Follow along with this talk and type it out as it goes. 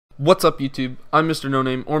What's up YouTube? I'm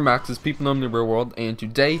MrNoName, or Max as people know me in the real world, and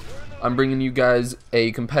today I'm bringing you guys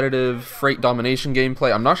a competitive freight domination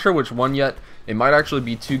gameplay. I'm not sure which one yet. It might actually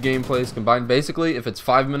be two gameplays combined. Basically, if it's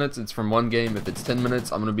 5 minutes, it's from one game. If it's 10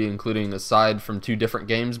 minutes, I'm going to be including a side from two different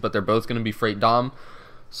games, but they're both going to be freight dom.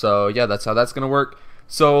 So yeah, that's how that's going to work.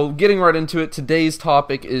 So getting right into it, today's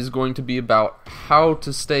topic is going to be about how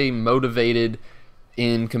to stay motivated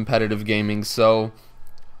in competitive gaming. So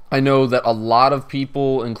I know that a lot of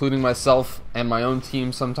people, including myself and my own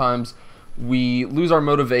team, sometimes we lose our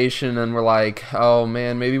motivation and we're like, oh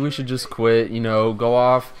man, maybe we should just quit, go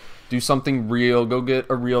off, do something real, go get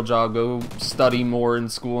a real job, go study more in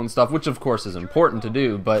school and stuff, which of course is important to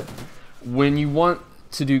do. But when you want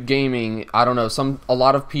to do gaming, I don't know, a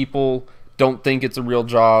lot of people don't think it's a real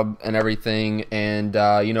job and everything, and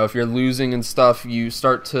if you're losing and stuff, you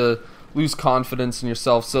start to lose confidence in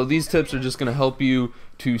yourself. So these tips are just going to help you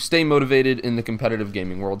to stay motivated in the competitive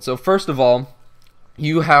gaming world. So first of all,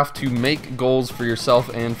 you have to make goals for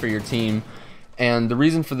yourself and for your team, and the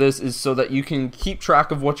reason for this is so that you can keep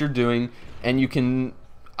track of what you're doing and you can,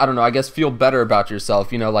 I guess feel better about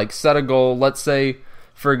yourself. Like set a goal. Let's say,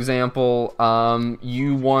 for example,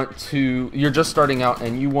 you're just starting out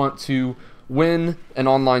and you want to win an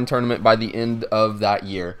online tournament by the end of that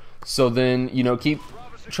year. So then, keep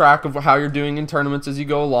track of how you're doing in tournaments as you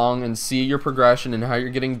go along and see your progression and how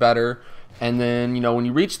you're getting better. And then, when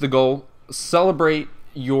you reach the goal, celebrate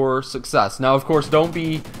your success. Now, of course, don't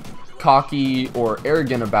be cocky or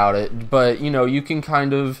arrogant about it, but, you can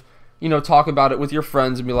kind of, talk about it with your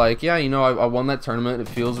friends and be like, yeah, I won that tournament. It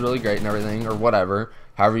feels really great and everything, or whatever,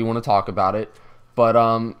 however you want to talk about it. But,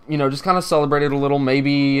 just kind of celebrate it a little.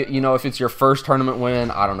 Maybe, if it's your first tournament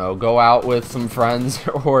win, I don't know, go out with some friends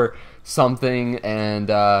or something and,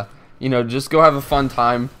 just go have a fun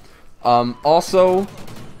time. Also,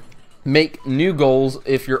 make new goals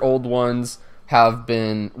if your old ones have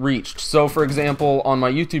been reached. So, for example, on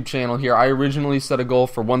my YouTube channel here, I originally set a goal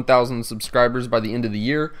for 1,000 subscribers by the end of the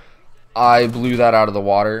year. I blew that out of the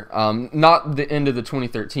water. Not the end of the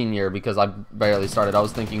 2013 year, because I barely started. I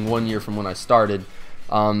was thinking 1 year from when I started.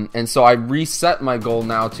 And so I reset my goal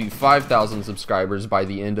now to 5,000 subscribers by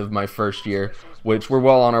the end of my first year, which we're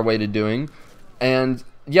well on our way to doing. And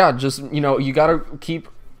yeah, just, you got to keep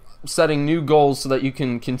setting new goals so that you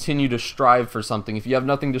can continue to strive for something. If you have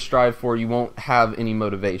nothing to strive for, you won't have any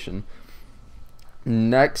motivation.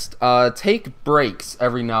 Next, take breaks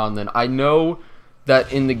every now and then. I know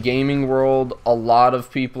that in the gaming world, a lot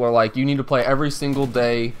of people are like, you need to play every single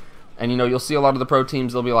day. And, you'll see a lot of the pro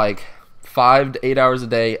teams, they'll be like 5 to 8 hours a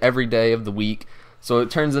day, every day of the week. So it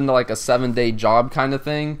turns into like a 7-day job kind of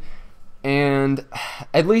thing. And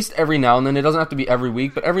at least every now and then, it doesn't have to be every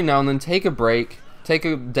week, but every now and then take a break, take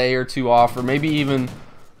a day or two off, or maybe even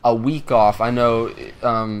a week off. I know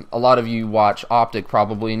a lot of you watch Optic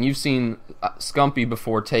probably, and you've seen Scumpy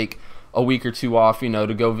before take a week or two off,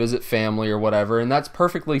 to go visit family or whatever, and that's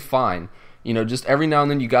perfectly fine. Just every now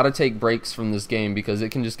and then you got to take breaks from this game because it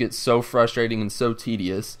can just get so frustrating and so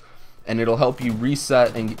tedious, and it'll help you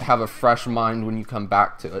reset and have a fresh mind when you come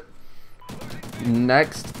back to it.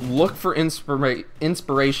 Next, look for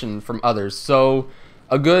inspiration from others. So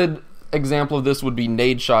a good example of this would be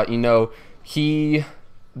NadeShot.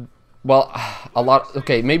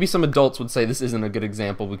 Okay, maybe some adults would say this isn't a good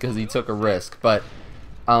example because he took a risk, but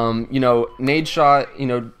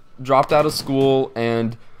NadeShot, dropped out of school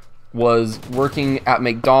and was working at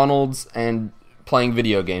McDonald's and playing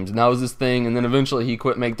video games, and that was his thing. And then eventually he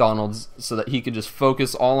quit McDonald's so that he could just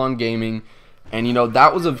focus all on gaming. And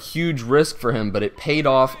that was a huge risk for him, but it paid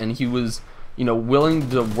off, and he was willing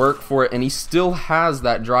to work for it, and he still has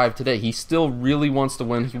that drive today. He still really wants to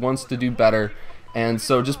win. He wants to do better. And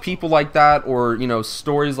so just people like that, or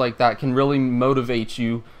stories like that, can really motivate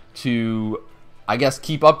you to, I guess,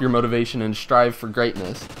 keep up your motivation and strive for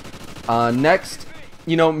greatness. Next,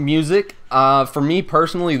 music. For me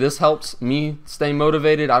personally, this helps me stay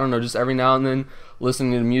motivated. I don't know, just every now and then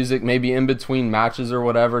listening to music, maybe in between matches or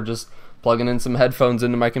whatever, just plugging in some headphones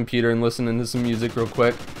into my computer and listening to some music real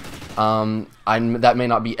quick. That may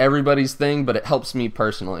not be everybody's thing, but it helps me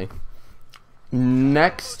personally.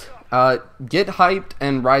 Next, get hyped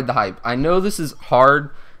and ride the hype. I know this is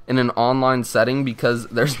hard in an online setting because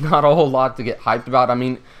there's not a whole lot to get hyped about. I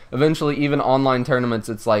mean, eventually even online tournaments,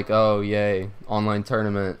 it's like, oh yay, online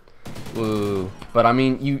tournament, woo. But I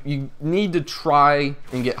mean, you need to try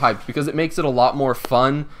and get hyped because it makes it a lot more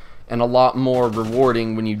fun and a lot more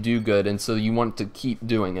rewarding when you do good, and so you want to keep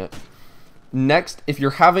doing it. Next, if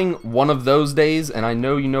you're having one of those days, and I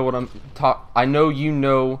know you know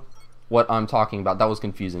what I'm talking about. That was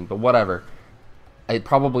confusing, but whatever. It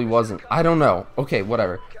probably wasn't. I don't know. Okay,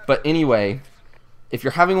 whatever. But anyway, if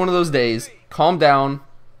you're having one of those days, calm down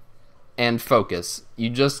and focus. You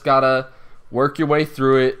just gotta work your way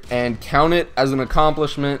through it and count it as an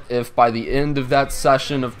accomplishment if by the end of that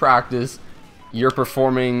session of practice you're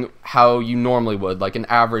performing how you normally would, like an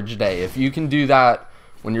average day. If you can do that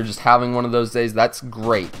when you're just having one of those days, that's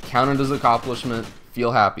great. Count it as an accomplishment.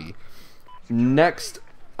 Feel happy. Next,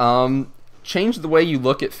 change the way you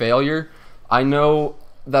look at failure. I know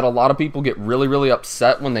that a lot of people get really, really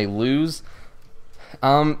upset when they lose.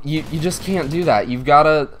 You just can't do that. You've got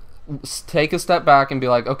to take a step back and be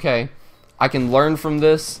like, okay, I can learn from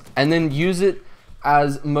this, and then use it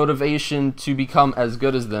as motivation to become as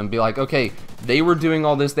good as them. Be like, okay, they were doing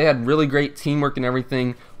all this, they had really great teamwork and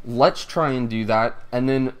everything, let's try and do that, and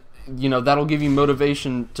then, you know, that'll give you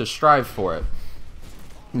motivation to strive for it.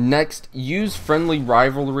 Next, use friendly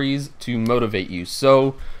rivalries to motivate you.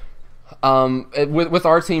 So with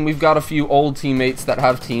our team, we've got a few old teammates that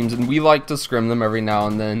have teams, and we like to scrim them every now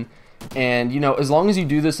and then. And, you know, as long as you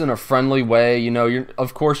do this in a friendly way, you know,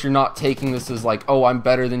 of course you're not taking this as like, oh, I'm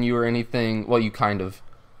better than you or anything. Well, you kind of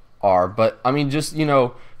are, but I mean, just, you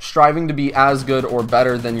know, striving to be as good or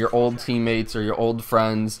better than your old teammates or your old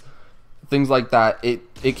friends, things like that.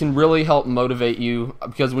 It can really help motivate you,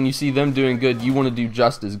 because when you see them doing good, you want to do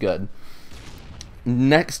just as good.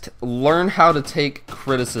 Next, learn how to take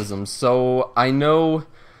criticism. So I know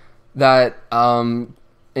that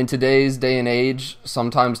in today's day and age,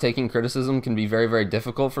 sometimes taking criticism can be very, very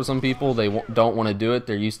difficult for some people. They don't want to do it.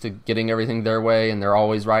 They're used to getting everything their way, and they're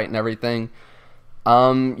always right and everything.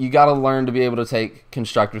 You got to learn to be able to take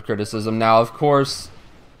constructive criticism. Now, of course,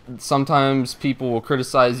 sometimes people will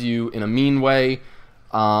criticize you in a mean way.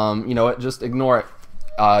 You know, just ignore it.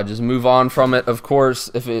 Just move on from it. Of course,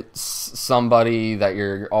 if it's somebody that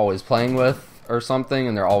you're always playing with or something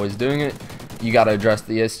and they're always doing it, you got to address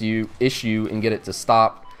the issue and get it to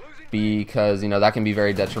stop, because, you know, that can be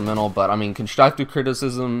very detrimental. But I mean, constructive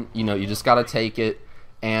criticism, you know, you just got to take it.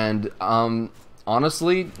 And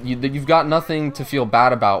honestly, you've got nothing to feel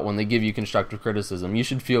bad about when they give you constructive criticism. You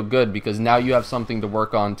should feel good, because now you have something to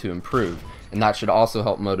work on to improve, and that should also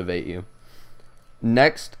help motivate you.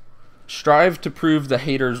 Next, strive to prove the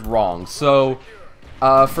haters wrong. So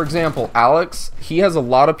for example, Alex, he has a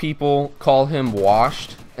lot of people call him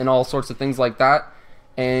washed and all sorts of things like that,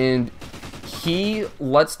 and he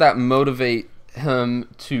lets that motivate him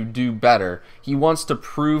to do better. He wants to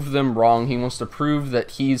prove them wrong. He wants to prove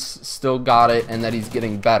that he's still got it and that he's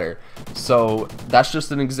getting better. So that's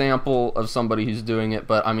just an example of somebody who's doing it.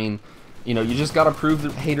 But I mean, you know, you just got to prove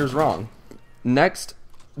the haters wrong. Next,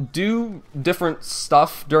 do different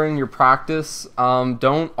stuff during your practice.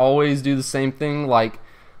 Don't always do the same thing. Like,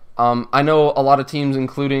 I know a lot of teams,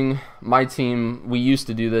 including my team, we used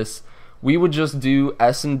to do this. We would just do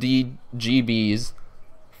S&D GBs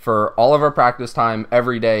for all of our practice time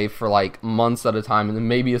every day for like months at a time, and then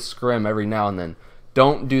maybe a scrim every now and then.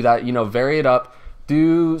 Don't do that. You know, vary it up.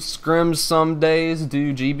 Do scrims some days,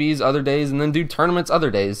 do GBs other days, and then do tournaments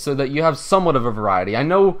other days, so that you have somewhat of a variety. I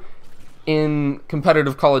know in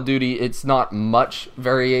competitive Call of Duty it's not much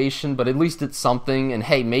variation, but at least it's something. And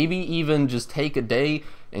hey, maybe even just take a day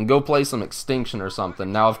and go play some Extinction or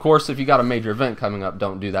something. Now, of course, if you got a major event coming up,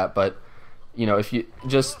 don't do that, but you know, if you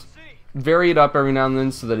just vary it up every now and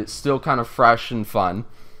then so that it's still kind of fresh and fun.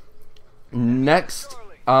 Next,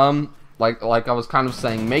 like I was kind of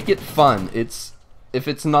saying, make it fun. If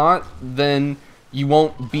it's not, then you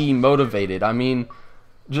won't be motivated. I mean,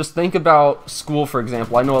 just think about school, for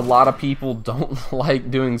example. I know a lot of people don't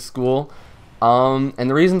like doing school, and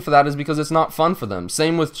the reason for that is because it's not fun for them.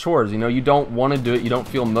 Same with chores. You know, you don't want to do it. You don't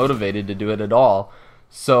feel motivated to do it at all.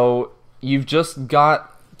 So you've just got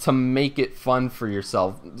to make it fun for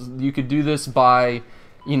yourself. You could do this by,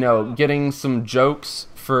 you know, getting some jokes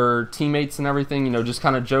for teammates and everything, you know, just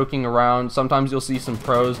kind of joking around. Sometimes you'll see some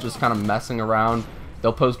pros just kind of messing around.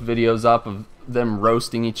 They'll post videos up of them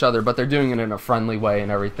roasting each other, but they're doing it in a friendly way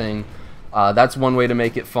and everything. That's one way to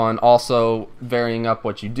make it fun. Also, varying up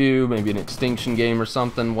what you do, maybe an Extinction game or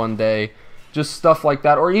something one day, just stuff like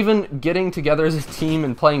that. Or even getting together as a team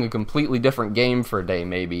and playing a completely different game for a day,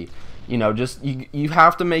 maybe. You know, just you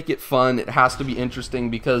have to make it fun. It has to be interesting,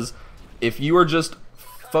 because if you are just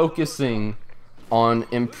focusing on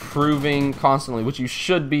improving constantly, which you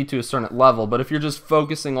should be to a certain level, but if you're just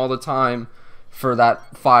focusing all the time for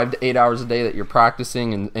that 5 to 8 hours a day that you're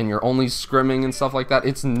practicing and you're only scrimming and stuff like that,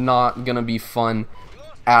 it's not gonna be fun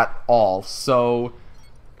at all. So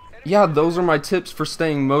yeah, those are my tips for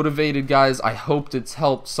staying motivated, guys. I hope it's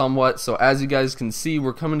helped somewhat. So as you guys can see,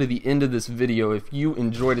 we're coming to the end of this video. If you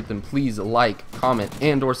enjoyed it, then please like, comment,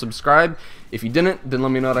 and or subscribe. If you didn't, then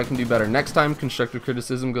let me know what I can do better next time. Constructive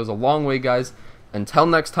criticism goes a long way, guys. Until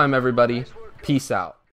next time, everybody, peace out.